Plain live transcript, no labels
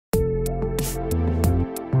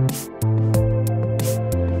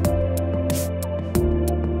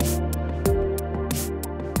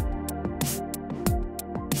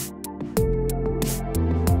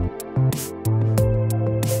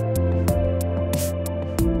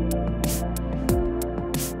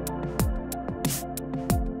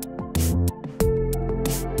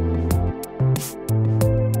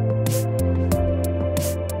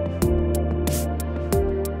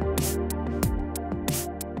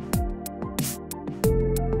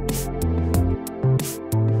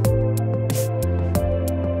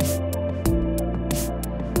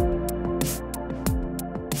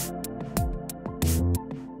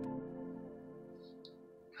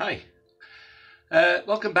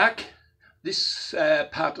Welcome back. This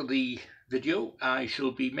part of the video I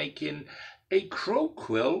shall be making a crow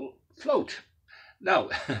quill float. Now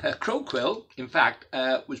a crow quill in fact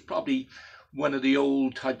was probably one of the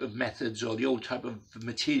old type of methods or the old type of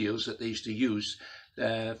materials that they used to use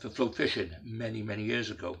for float fishing many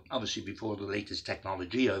years ago, obviously before the latest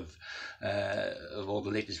technology of all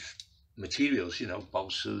the latest materials, you know,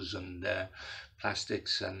 balsas and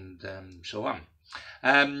plastics and so on.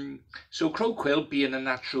 So crow quill being a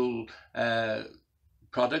natural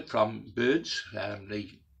product from birds,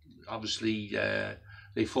 they obviously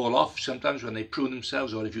they fall off sometimes when they prune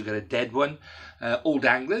themselves, or if you get a dead one. Old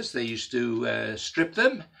anglers, they used to strip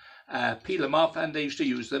them, peel them off, and they used to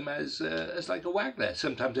use them as like a waggler.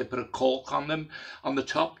 Sometimes they put a cork on them on the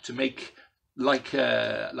top to make like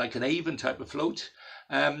an Avon type of float.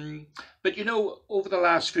 But you know, over the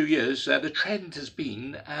last few years, the trend has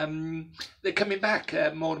been they're coming back.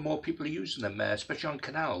 More and more people are using them, especially on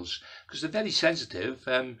canals, because they're very sensitive.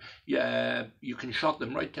 You can shot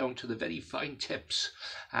them right down to the very fine tips,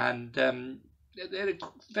 and they're a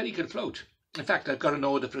very good float. In fact, I've got an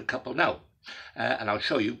order for a couple now, and I'll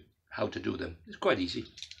show you how to do them. It's quite easy.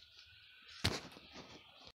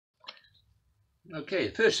 Okay,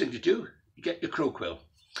 the first thing to do, you get your crow quill.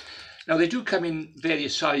 Now they do come in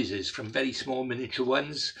various sizes, from very small miniature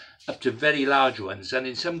ones up to very large ones, and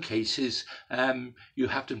in some cases you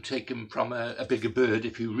have to take them from a bigger bird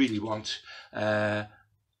if you really want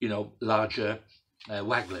you know, larger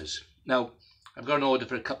wagglers. Now I've got an order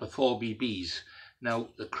for a couple of 4BBs. Now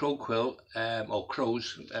the crow quill or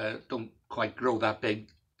crows don't quite grow that big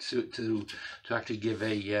to actually give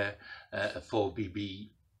a 4BB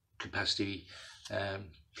capacity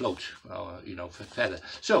float, or you know, for feather.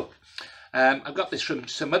 So I've got this from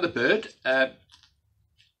some other bird. I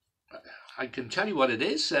can tell you what it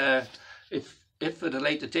is. If at a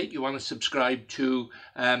later date you want to subscribe to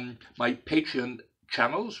my Patreon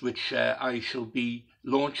channels, which I shall be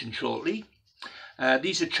launching shortly.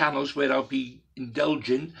 These are channels where I'll be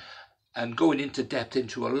indulging and going into depth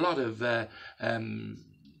into a lot of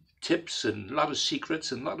tips and a lot of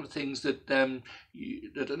secrets and a lot of things that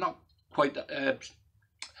that are not quite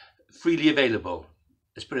freely available,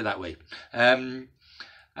 let's put it that way. And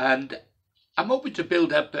I'm hoping to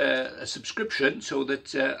build up a subscription so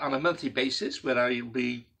that on a monthly basis, where I'll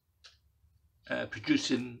be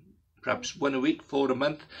producing perhaps one a week, 4 a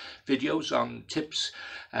month videos on tips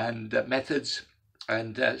and methods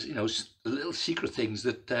and you know, little secret things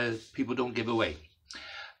that people don't give away.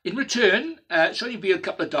 In return, it's only be a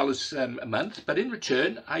couple of dollars a month, but in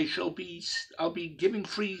return, I'll be giving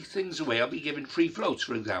free things away. I'll be giving free floats,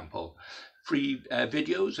 for example, free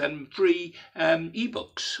videos and free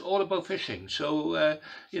ebooks, all about fishing. So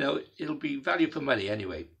you know, it'll be value for money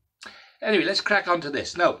anyway. Anyway, let's crack on to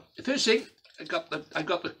this. Now, the first thing, I got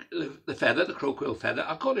the feather, the crow quill feather.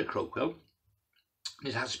 I'll call it a crow quill.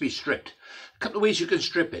 It has to be stripped. A couple of ways you can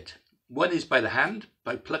strip it. One is by the hand,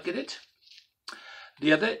 by plucking it.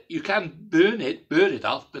 The other, you can burn it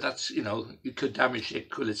off, but that's, you know, you could damage the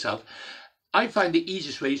quill itself. I find the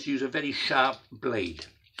easiest way is to use a very sharp blade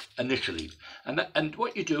initially. And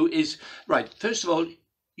what you do is, right, first of all,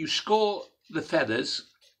 you score the feathers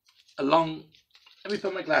along. Let me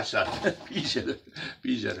put my glass on. Easier.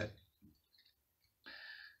 There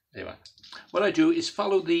you are. What I do is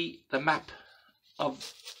follow the map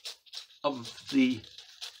of the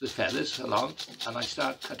feathers along, and I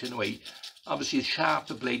start cutting away. Obviously, the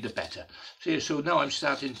sharper blade, the better. So now I'm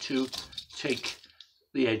starting to take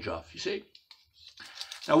the edge off, you see.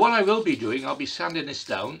 Now what I will be doing, I'll be sanding this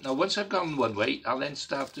down. Now once I've gone one way, I'll then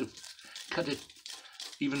start to cut it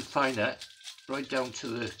even finer, right down to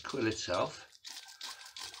the quill itself.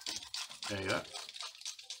 There you are.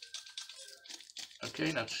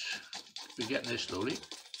 Okay, we're getting this slowly.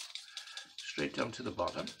 Straight down to the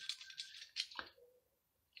bottom.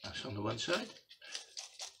 That's on the one side.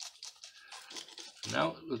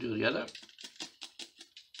 Now we'll do the other.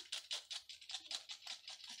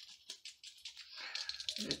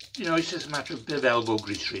 You know, it's just a matter of a bit of elbow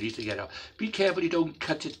grease really to get out. Be careful you don't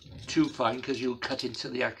cut it too fine, because you'll cut into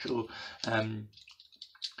the actual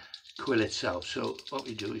quill itself. So what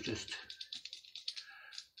we do is just,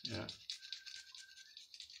 yeah,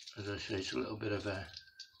 as I say, it's a little bit of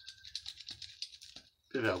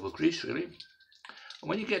elbow grease really. And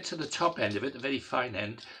when you get to the top end of it, the very fine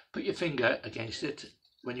end, put your finger against it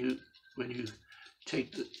when you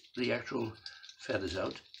take the actual feathers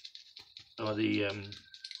out, or the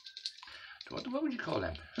what would you call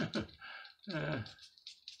them? I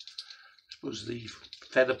suppose the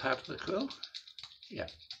feather part of the quill. Yeah.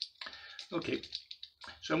 Okay.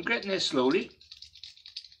 So I'm getting this slowly.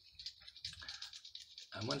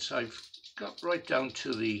 And once I've got right down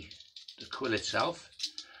to the quill itself,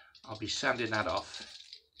 I'll be sanding that off.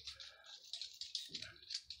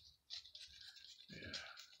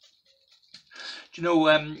 Do you know,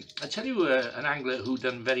 I tell you, an angler who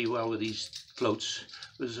done very well with these floats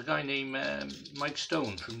was a guy named Mike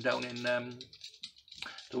Stone from down in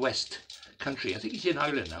the West Country. I think he's in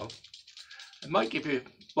Ireland now. And Mike, if you're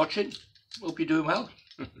watching, hope you're doing well.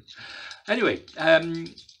 Anyway,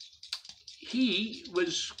 he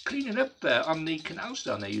was cleaning up on the canals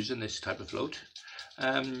down there using this type of float,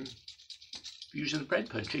 using the bread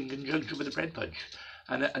punch in conjunction with the bread punch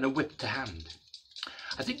and a whip to hand.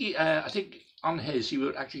 I think on his he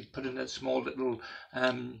would actually put in a small little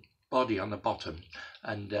body on the bottom,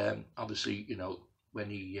 and obviously, you know, when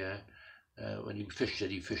he fished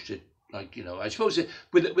it like, you know, I suppose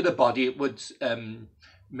with a body it would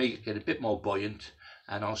make it a bit more buoyant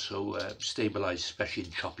and also stabilise, especially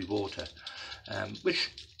in choppy water,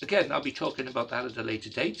 which again I'll be talking about that at a later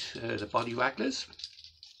date. The body wagglers,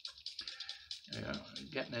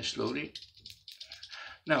 getting there slowly.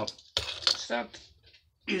 Now start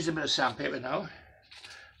using a bit of sandpaper now,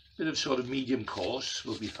 bit of sort of medium coarse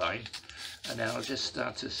will be fine, and then I'll just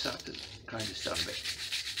start to grind this down a bit.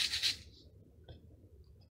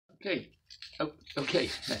 Okay,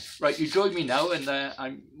 right, you join me now, and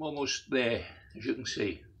I'm almost there. As you can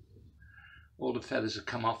see, all the feathers have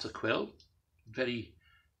come off the quill.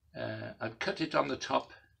 I've cut it on the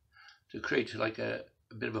top to create like a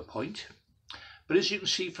bit of a point, but as you can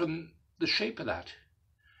see from the shape of that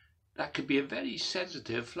could be a very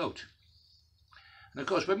sensitive float. And of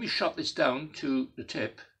course, when we shot this down to the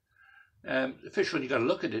tip, the fish, when you got to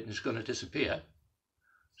look at it, is going to disappear.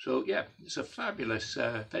 So yeah, it's a fabulous,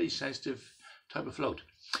 very sensitive type of float.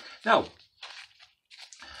 Now,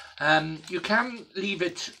 you can leave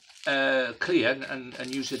it clear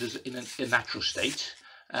and use it as in a natural state,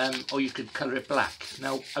 or you could colour it black.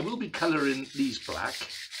 Now, I will be colouring these black.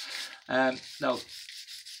 Now,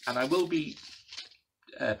 and I will be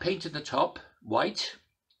painting the top white,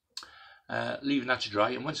 leaving that to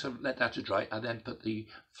dry, and once I've let that to dry, I then put the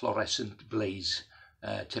fluorescent blaze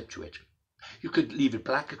tip to it. You could leave it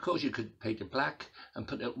black, of course. You could paint it black and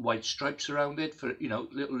put white stripes around it for, you know,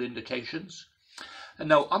 little indications. And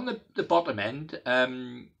now on the bottom end, I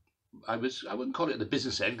wouldn't call it the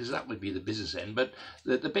business end, because that would be the business end, but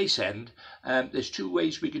the base end, there's two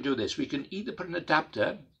ways we can do this. We can either put an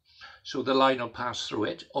adapter so the line will pass through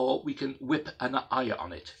it, or we can whip an eye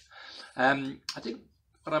on it. I think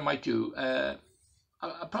what I might do,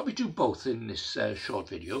 I'll probably do both in this short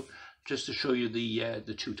video, just to show you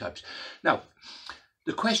the two types. Now,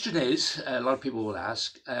 the question is, a lot of people will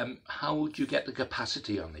ask, how do you get the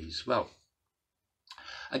capacity on these? Well,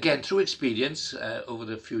 again, through experience, over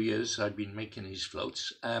the few years I've been making these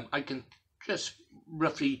floats, I can just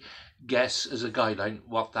roughly guess as a guideline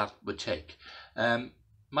what that would take.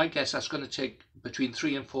 My guess, that's going to take between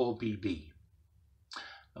 3 and 4 BB.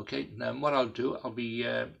 Okay, now what I'll do, I'll be,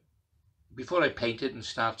 before I paint it and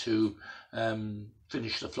start to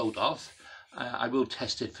finish the float off, I will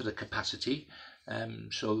test it for the capacity,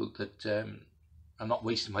 so that I'm not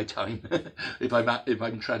wasting my time if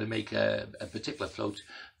I'm trying to make a particular float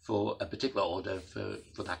for a particular order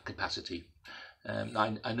for that capacity.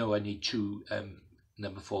 I know I need two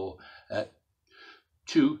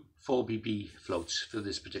 4BB floats for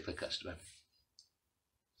this particular customer.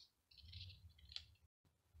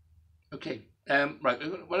 Okay, right,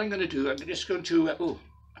 what I'm going to do, I'm just going to, oh,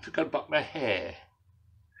 I forgot about my hair.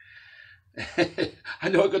 I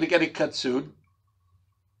know I'm going to get it cut soon,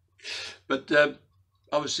 but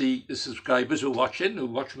obviously the subscribers who watch me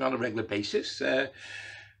on a regular basis,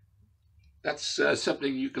 that's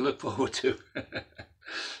something you can look forward to.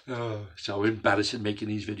 Oh, so embarrassing making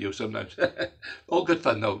these videos sometimes. All good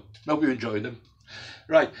fun though. Hope you're enjoying them.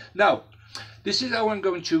 Right, now this is how I'm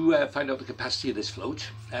going to find out the capacity of this float.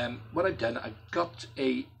 What I've done, I've got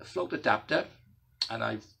a float adapter and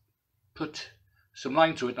I've put some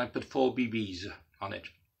line through it, and I put 4 BBs on it,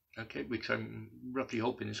 okay, which I'm roughly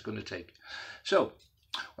hoping it's going to take. So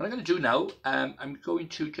what I'm going to do now, I'm going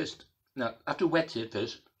to just, now I have to wet it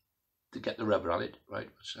first to get the rubber on it, right?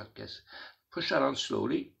 So I guess push that on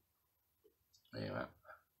slowly. There you are.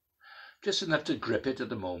 Just enough to grip it at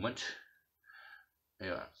the moment. There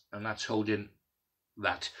you are. And that's holding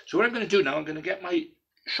that. So what I'm going to do now, I'm going to get my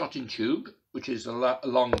shotting tube, which is a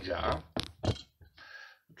long jar.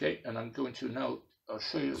 Okay, and I'm going to now, I'll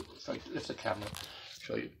show you, if I lift the camera,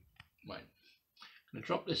 show you mine. I'm going to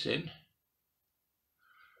drop this in.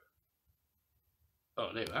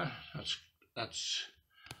 Oh, there we are. That's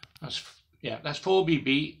 4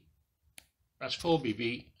 BB. That's 4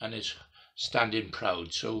 BB, and it's standing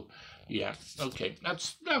proud. So yeah, okay,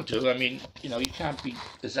 that'll do. I mean, you know, you can't be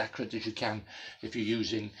as accurate as you can if you're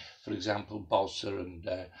using, for example, balsa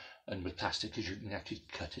and with plastic, because you can actually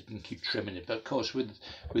cut it and keep trimming it. But of course, with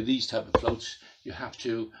these type of floats, you have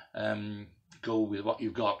to go with what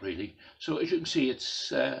you've got, really. So as you can see, it's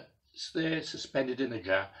there suspended in a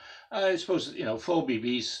jar. I suppose, you know, 4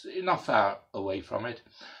 BBs, not far away from it.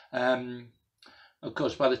 Of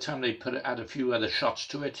course, by the time they add a few other shots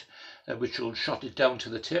to it, which will shot it down to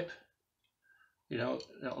the tip, you know,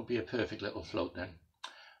 that'll be a perfect little float then.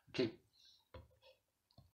 Okay.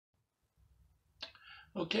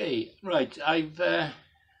 Okay, right. I've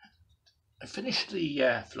finished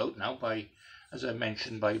the float now by, as I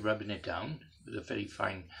mentioned, by rubbing it down with a very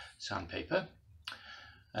fine sandpaper.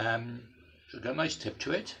 So I've got a nice tip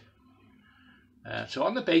to it. So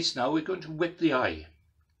on the base now, we're going to whip the eye.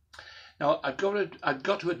 Now I've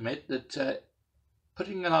got to admit that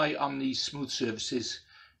putting an eye on these smooth surfaces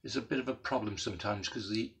is a bit of a problem sometimes, because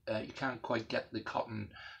you can't quite get the cotton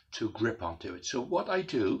to grip onto it. So what I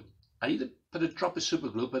do, I either put a drop of super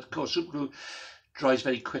glue, but of course super glue dries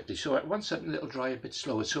very quickly, so I want something that'll dry a bit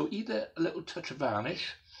slower. So either a little touch of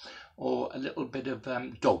varnish or a little bit of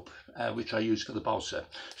dope, which I use for the balsa.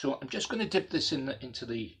 So I'm just going to dip this into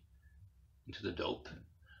the dope.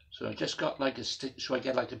 So I just got like a stick, so I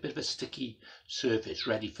get like a bit of a sticky surface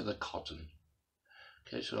ready for the cotton.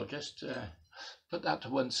 Okay, so I'll just put that to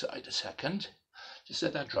one side a second, just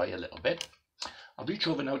let that dry a little bit. I'll reach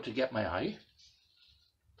over now to get my eye.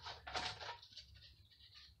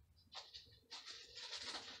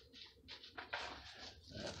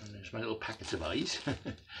 And there's my little packet of eyes.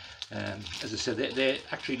 As I said, they're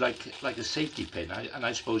actually like a safety pin, and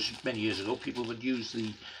I suppose many years ago people would use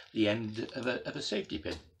the end of a safety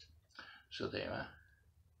pin. So there you are.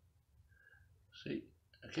 See,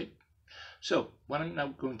 okay. So what I'm now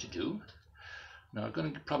going to do, now I'm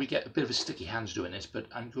going to probably get a bit of a sticky hands doing this, but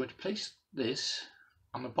I'm going to place this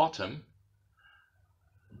on the bottom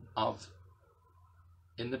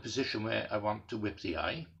in the position where I want to whip the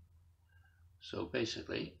eye. So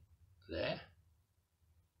basically there.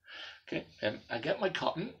 Okay, I get my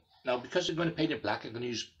cotton. Now because I'm going to paint it black, I'm going to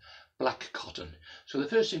use black cotton. So the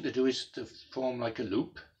first thing to do is to form like a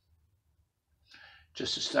loop,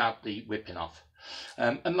 just to start the whipping off.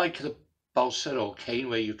 Unlike the balsa or cane,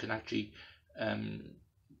 where you can actually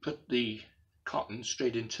put the cotton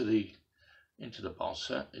straight into the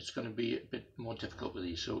balsa, it's going to be a bit more difficult with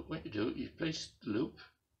these. So what you do, you place the loop,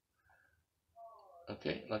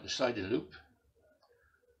 okay, like a sliding loop.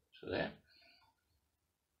 So there.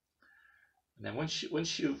 And then once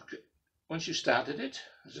you've started it,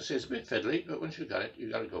 as I say, it's a bit fiddly, but once you've got it,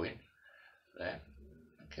 you've got to go in there.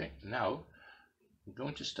 Okay, now I'm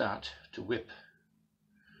going to start to whip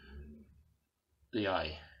the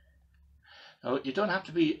eye. Now you don't have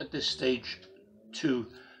to be at this stage too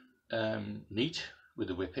neat with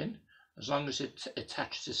the whipping, as long as it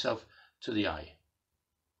attaches itself to the eye.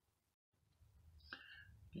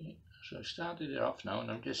 Okay, so I started it off now,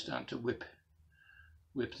 and I'm just starting to whip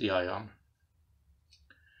the eye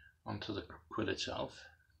onto the quill itself.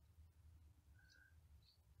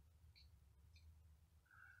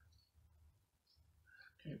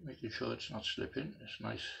 Okay, making sure it's not slipping, it's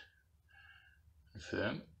nice and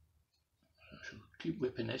firm. So I shall keep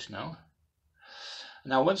whipping this now.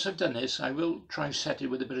 Now once I've done this, I will try and set it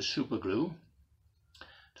with a bit of super glue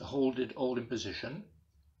to hold it all in position.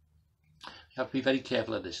 You have to be very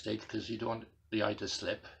careful at this stage, because you don't want the eye to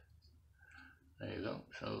slip. There you go.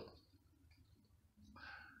 So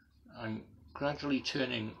I'm gradually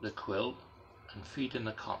turning the quill and feeding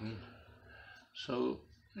the cotton, so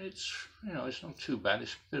it's, you know, it's not too bad.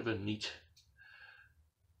 It's a bit of a neat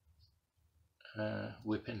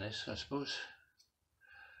whipping this, I suppose.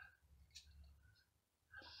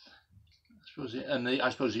 I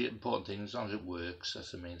suppose the important thing, as long as it works,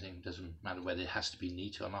 that's the main thing. It doesn't matter whether it has to be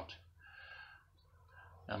neat or not.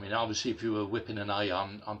 I mean, obviously if you were whipping an eye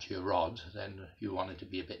onto your rod, then you want it to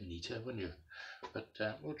be a bit neater, wouldn't you? But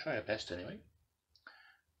we'll try our best anyway.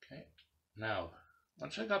 Okay, now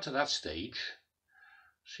once I got to that stage,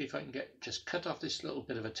 see if I can just cut off this little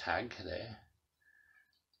bit of a tag there,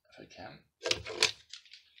 if I can.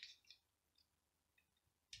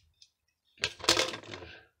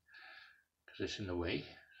 Because it's in the way,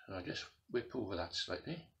 so I just whip over that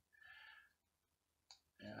slightly.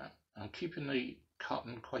 Yeah, I'm keeping the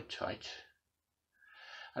cotton quite tight,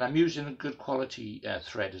 and I'm using a good quality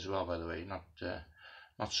thread as well, by the way,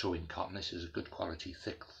 not sewing cotton. This is a good quality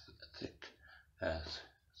thick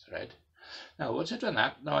thread. Now once I've done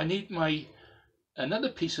that, now I need another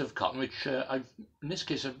piece of cotton, which in this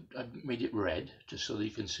case I've made it red just so that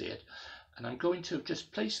you can see it. and I'm going to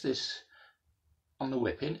just place this on the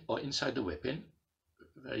whipping or inside the whipping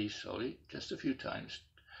very slowly, just a few times.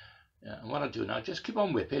 Yeah, and what I'll do now, just keep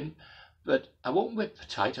on whipping, but I won't whip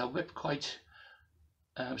tight, I'll whip quite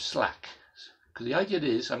slack, because the idea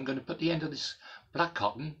is I'm going to put the end of this black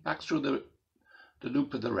cotton back through the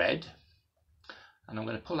loop of the red, and I'm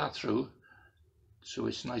going to pull that through so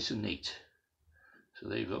it's nice and neat. So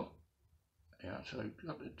there you go. Yeah, so I've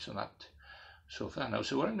got it to that so far now.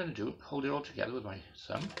 So what I'm going to do, hold it all together with my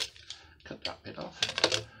thumb, cut that bit off,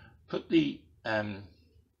 put the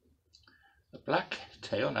black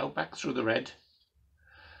tail now back through the red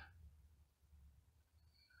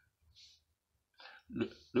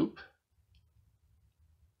loop.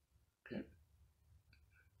 Okay.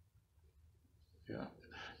 Yeah.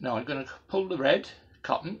 Now I'm going to pull the red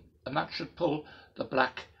cotton, and that should pull the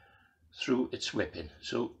black through its whipping.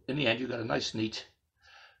 So in the end, you've got a nice, neat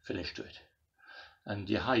finish to it, and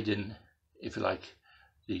you're hiding, if you like,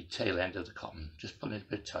 the tail end of the cotton. Just pulling it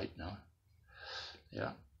a bit tight now.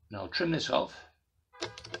 Yeah. Now trim this off.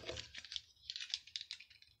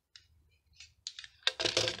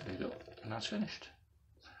 There you go, and that's finished.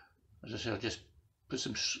 As I said, I'll just put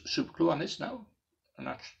some super glue on this now, and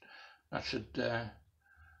that should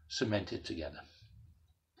cement it together.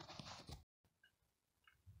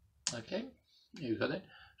 Okay, you got it.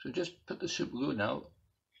 So just put the super glue now,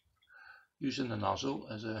 using the nozzle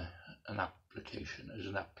as an application, as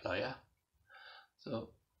an applier. So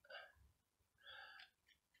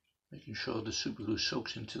making sure the super glue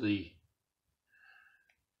soaks into the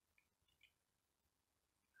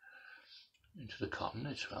cotton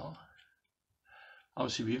as well.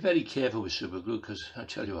 Obviously be very careful with super glue, because I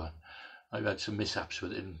tell you what, I've had some mishaps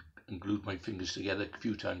with it and glued my fingers together a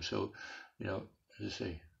few times. So, you know, as I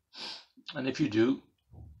say, and if you do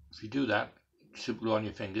that, super glue on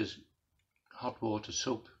your fingers, hot water,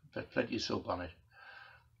 soap, plenty of soap on it.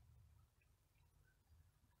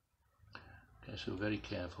 Okay, so very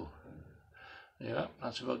careful. Yeah,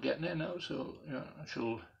 that's about getting there now. So yeah, I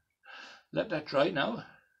shall let that dry now.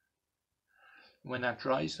 When that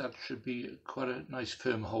dries, that should be quite a nice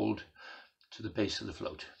firm hold to the base of the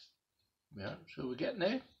float. Yeah, so we're getting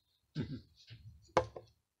there.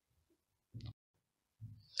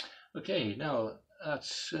 Okay, now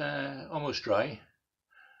that's almost dry,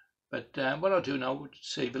 but what I'll do now, to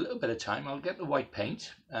save a little bit of time, I'll get the white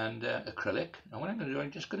paint and acrylic. Now what I'm going to do, I'm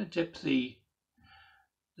just going to dip the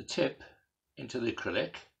tip into the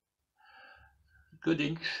acrylic, a good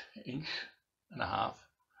inch and a half.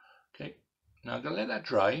 Okay, now I'm going to let that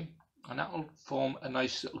dry, and that will form a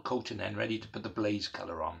nice little coating then, ready to put the blaze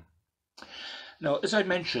colour on. Now, as I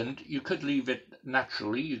mentioned, you could leave it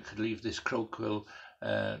naturally. You could leave this Crow Quill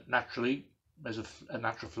naturally as a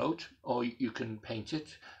natural float, or you can paint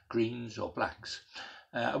it greens or blacks.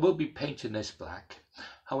 I will be painting this black.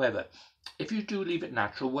 However, if you do leave it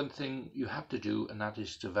natural, one thing you have to do, and that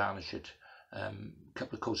is to varnish it, a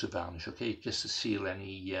couple of coats of varnish, okay, just to seal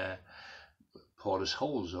any porous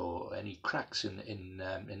holes or any cracks in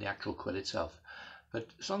the actual quill itself. But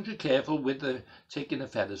as long as you're careful with taking the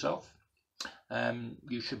feathers off,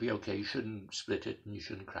 you should be okay. You shouldn't split it and you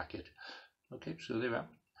shouldn't crack it. Okay, so there we are.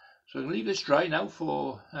 So I'm going to leave this dry now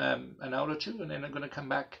for an hour or two, and then I'm going to come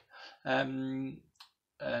back and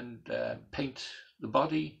paint the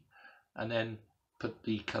body, and then put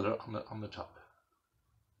the colour on the top.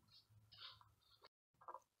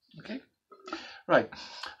 Okay, right.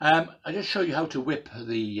 I just show you how to whip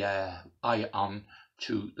the eye on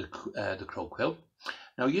to the Crow Quill.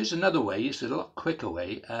 Now here's another way. It's a lot quicker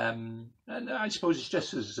way, and I suppose it's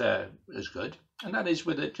just as good, and that is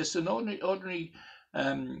with just an ordinary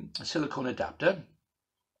silicone adapter.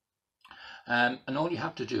 And all you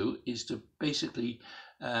have to do is to basically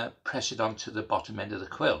press it onto the bottom end of the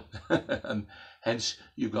quill, and hence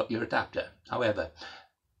you've got your adapter. However,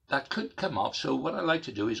 that could come off, so what I like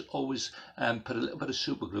to do is always put a little bit of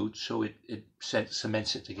super glue so it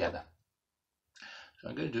cements it together. So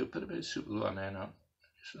I'm going to put a bit of super glue on there now,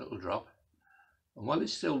 just a little drop. And while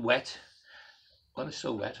it's still wet, I'm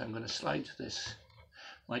going to slide this,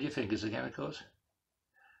 mind your fingers again of course,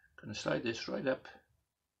 I'm going to slide this right up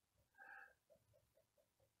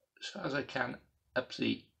as far as I can up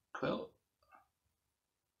the quill.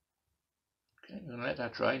 Okay, I'm going to let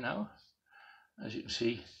that dry now. As you can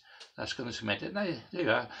see, that's going to cement it. Now, there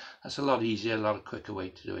you are. That's a lot easier, a lot quicker way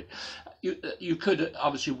to do it. You could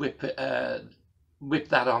obviously whip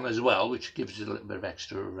that on as well, which gives it a little bit of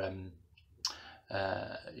extra,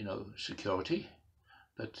 you know, security.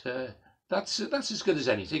 But that's as good as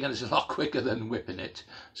anything, and it's a lot quicker than whipping it.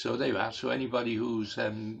 So there you are. So anybody who's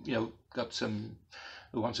you know,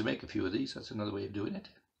 who wants to make a few of these, that's another way of doing it.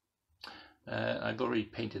 I've already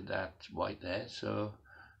painted that white there, so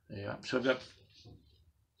there you are. So I've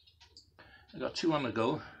got two on the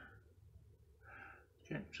go.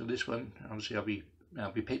 Okay, so this one, obviously I'll be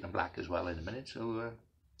painting black as well in a minute, so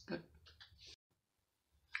good.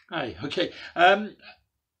 Hi, okay.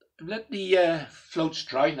 Let the floats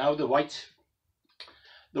dry now, the white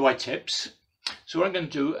tips. So what I'm going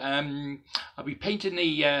to do, I'll be painting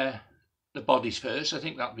the bodies first. I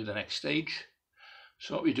think that'll be the next stage.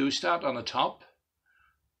 So what we do is start on the top,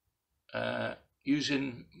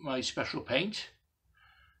 using my special paint,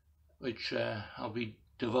 which I'll be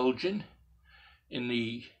divulging in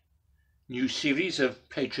the new series of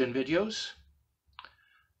Patreon videos.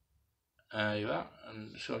 There you are.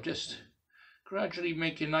 And so just gradually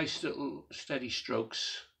making nice little steady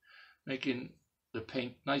strokes, making the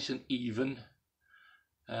paint nice and even,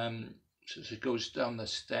 so as it goes down the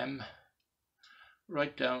stem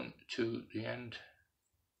right down to the end.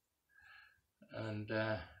 And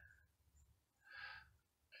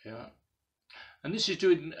yeah, and this is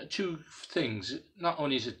doing two things. Not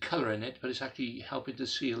only is it colouring it, but it's actually helping to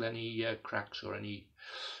seal any cracks or any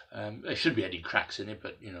there shouldn't be any cracks in it,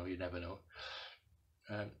 but you know, you never know.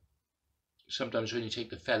 Sometimes when you take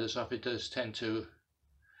the feathers off, it does tend to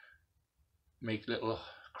make little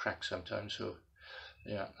cracks sometimes. So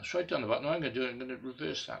yeah, that's right down the bottom. Now I'm going to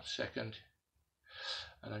reverse that second,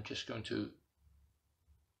 and I'm just going to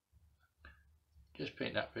just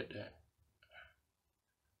paint that bit there,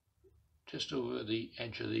 just over the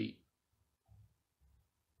edge of the,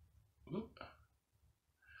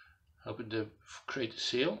 hoping to create a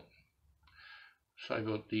seal. Sorry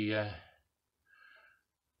about the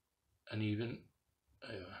uneven.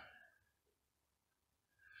 There you are.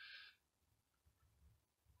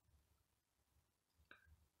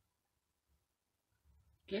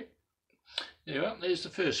 Okay, there you are. There's the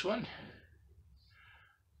first one.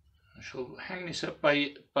 I shall hang this up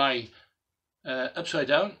by upside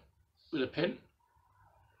down with a pin.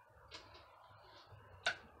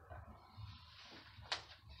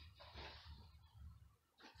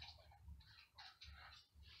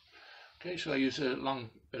 Okay, so I use a long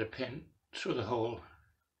bit of pin through the hole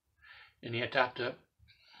in the adapter,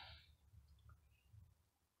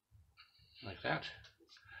 like that,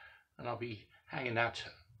 and I'll be hanging that,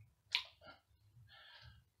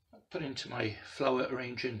 put into my flower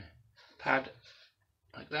arranging pad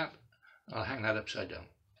like that. I'll hang that upside down,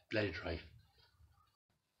 let it dry.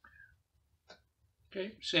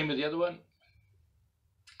 Okay, same with the other one.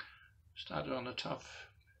 Started on the top.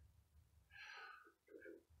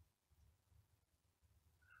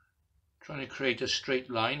 Trying to create a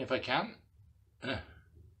straight line if I can. There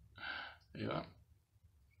you are.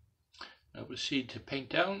 Now proceed to paint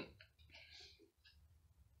down.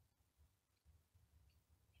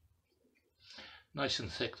 Nice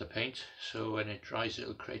and thick the paint, so when it dries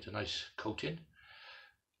it'll create a nice coating.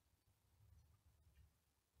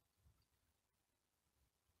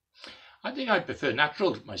 I think I prefer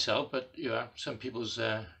natural myself, but you know, some people's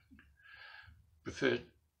prefer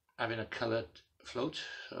having a coloured float.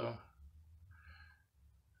 So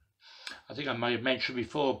I think I might have mentioned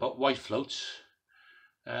before about white floats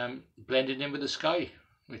blending in with the sky,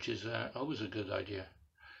 which is always a good idea.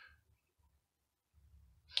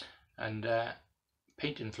 And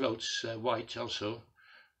painting floats white also,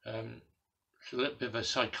 it's a little bit of a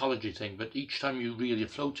psychology thing, but each time you reel your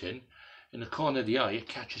float in the corner of the eye, it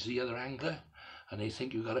catches the other angler and they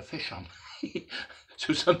think you've got a fish on.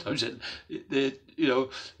 So sometimes they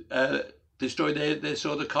destroy their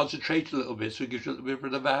sort of concentration a little bit, so it gives you a little bit of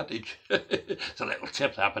an advantage. It's a little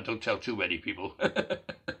tip that, but don't tell too many people.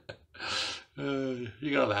 You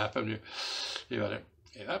gotta laugh, haven't you? You got it.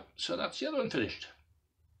 Yeah, so that's the other one finished.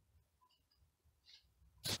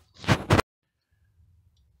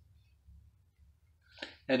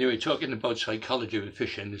 Anyway, talking about psychology with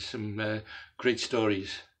fishing, there's some great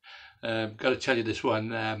stories. Got to tell you this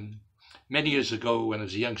one. Many years ago, when I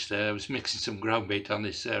was a youngster, I was mixing some ground bait on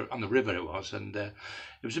this on the river it was, and it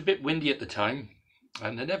was a bit windy at the time.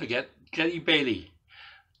 And I never get Jerry Bailey.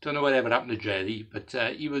 Don't know whatever happened to Jerry, but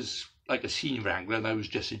he was like a senior angler, and I was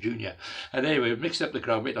just a junior. And anyway, we mixed up the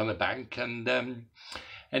ground bait on the bank, and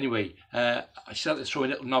anyway, I started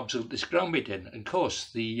throwing little knobs of this ground bait in, and of course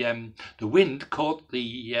the wind caught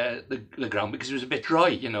the ground because it was a bit dry,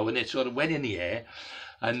 you know, and it sort of went in the air.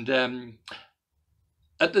 And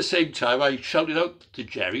at the same time, I shouted out to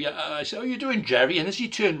Jerry. I said, "How are you doing, Jerry?" And as he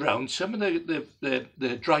turned round, some of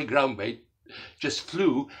the dry ground bait just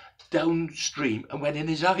flew downstream and went in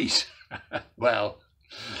his eyes. Well,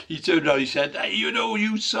 he turned around, he said, "Hey, you know,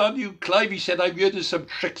 you son, you Clive," he said, "I've heard of some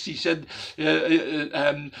tricks," he said,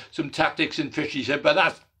 "some tactics in fish," he said, "but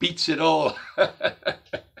beats it all.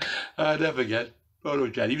 I never forget. Oh,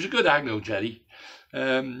 Jerry. He was a good angler, Jerry.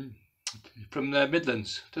 From the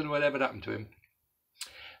Midlands. Don't know whatever happened to him.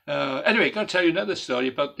 Anyway, I'm going to tell you another story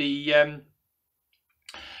about the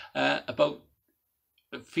about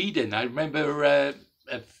feeding. I remember a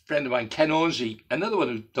friend of mine, Ken Ornsey, another one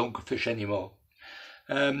who don't fish anymore.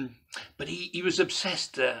 But he was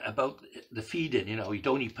obsessed about the feeding. You know, he'd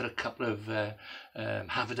only put a couple of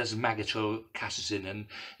half a dozen maggots or casters in, and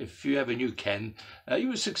if you ever knew Ken, he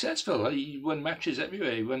was successful. He won matches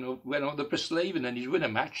everywhere. He went on the Bristol Avon, and he'd win a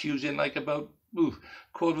match using like about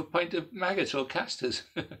quarter of a pint of maggots or casters.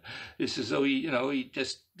 It's as though he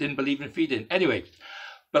just didn't believe in feeding. Anyway,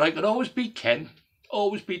 but I could always beat Ken,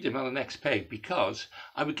 always beat him on the next peg, because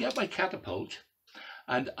I would get my catapult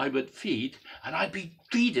and I would feed, and I'd be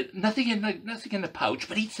feeding, nothing in the pouch,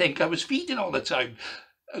 but he'd think I was feeding all the time.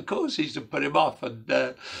 Of course, he used to put him off, and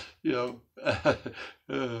okay, I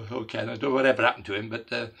don't know whatever happened to him, but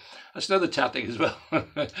that's another tactic as well.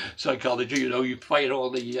 Psychology, you find all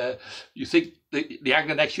the, you think the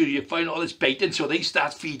angler next to you find all this bait in, so they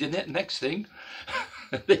start feeding it. Next thing,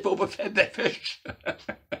 they've overfed their fish.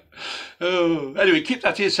 Oh, anyway, keep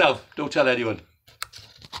that to yourself. Don't tell anyone.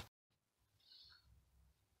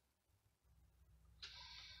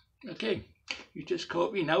 Okay, you just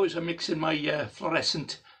caught me now as I'm mixing my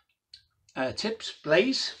fluorescent tips,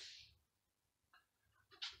 blaze.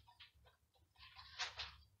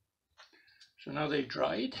 So now they've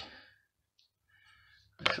dried.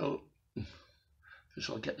 I shall first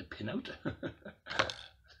of all get the pin out.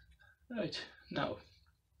 Right, now,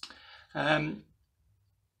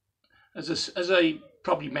 as I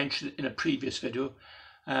probably mentioned in a previous video,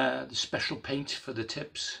 the special paint for the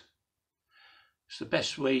tips. It's the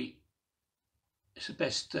best way, it's the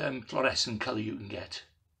best fluorescent colour you can get,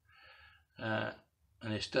 and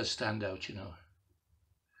it does stand out, If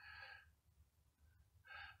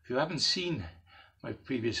you haven't seen my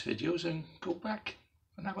previous videos, then go back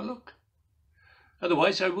and have a look.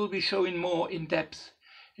 Otherwise, I will be showing more in depth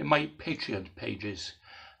in my Patreon pages,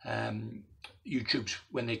 YouTube's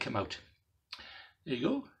when they come out. There you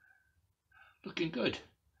go, looking good.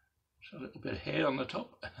 So a little bit of hair on the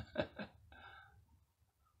top.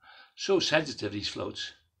 So sensitive, these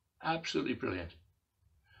floats, absolutely brilliant.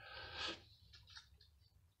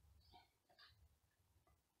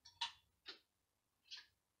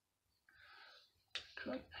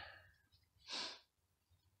 Okay.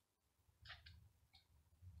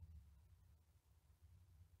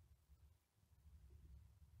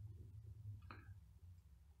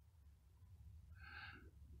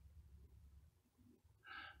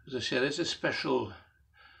 As I said, there's a special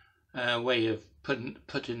way of putting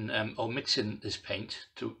or mixing this paint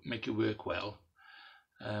to make it work well.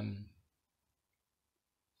 You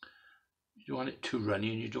don't want it too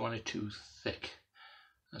runny and you don't want it too thick.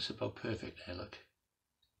 That's about perfect there, look.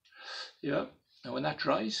 Yeah, now when that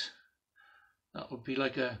dries, that will be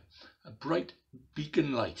like a bright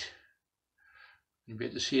beacon light. You'll be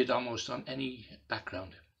able to see it almost on any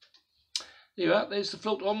background. There you are, there's the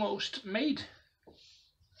float almost made.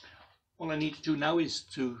 All I need to do now is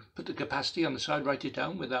to put the capacity on the side, write it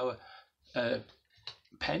down with our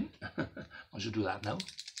pen. Might as well do that now.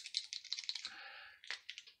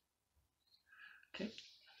 Okay.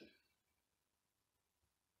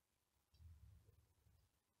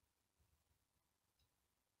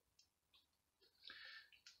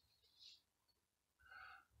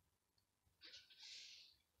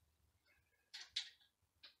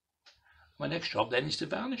 My next job then is to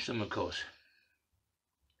varnish them, of course.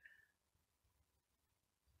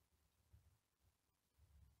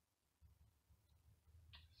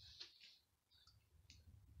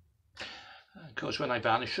 Of course, when I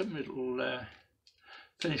varnish them, it'll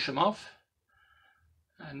finish them off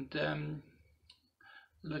and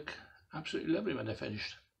look absolutely lovely when they're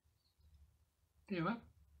finished. There you are.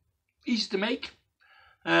 Easy to make.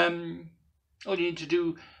 All you need to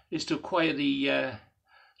do is to acquire the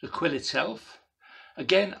quill itself.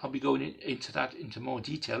 Again, I'll be going into more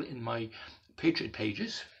detail in my Patreon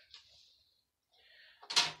pages.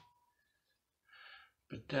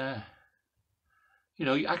 But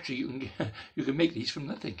you can make these from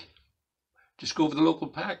nothing. Just go over the local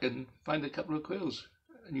park and find a couple of quills,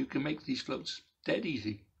 and you can make these floats dead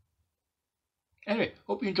easy. Anyway,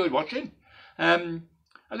 hope you enjoyed watching. I'm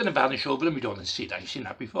going to varnish over them. You don't want to see that. You've seen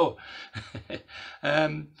that before.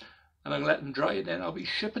 And I'm going to let them dry, and then I'll be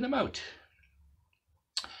shipping them out.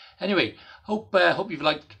 Anyway, hope you've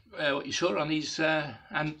liked what you saw on these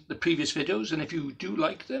and the previous videos. And if you do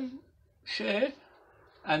like them, share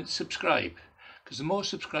and subscribe. Because the more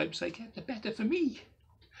subscribers I get, the better for me.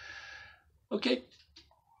 Okay,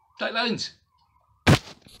 Tight lines.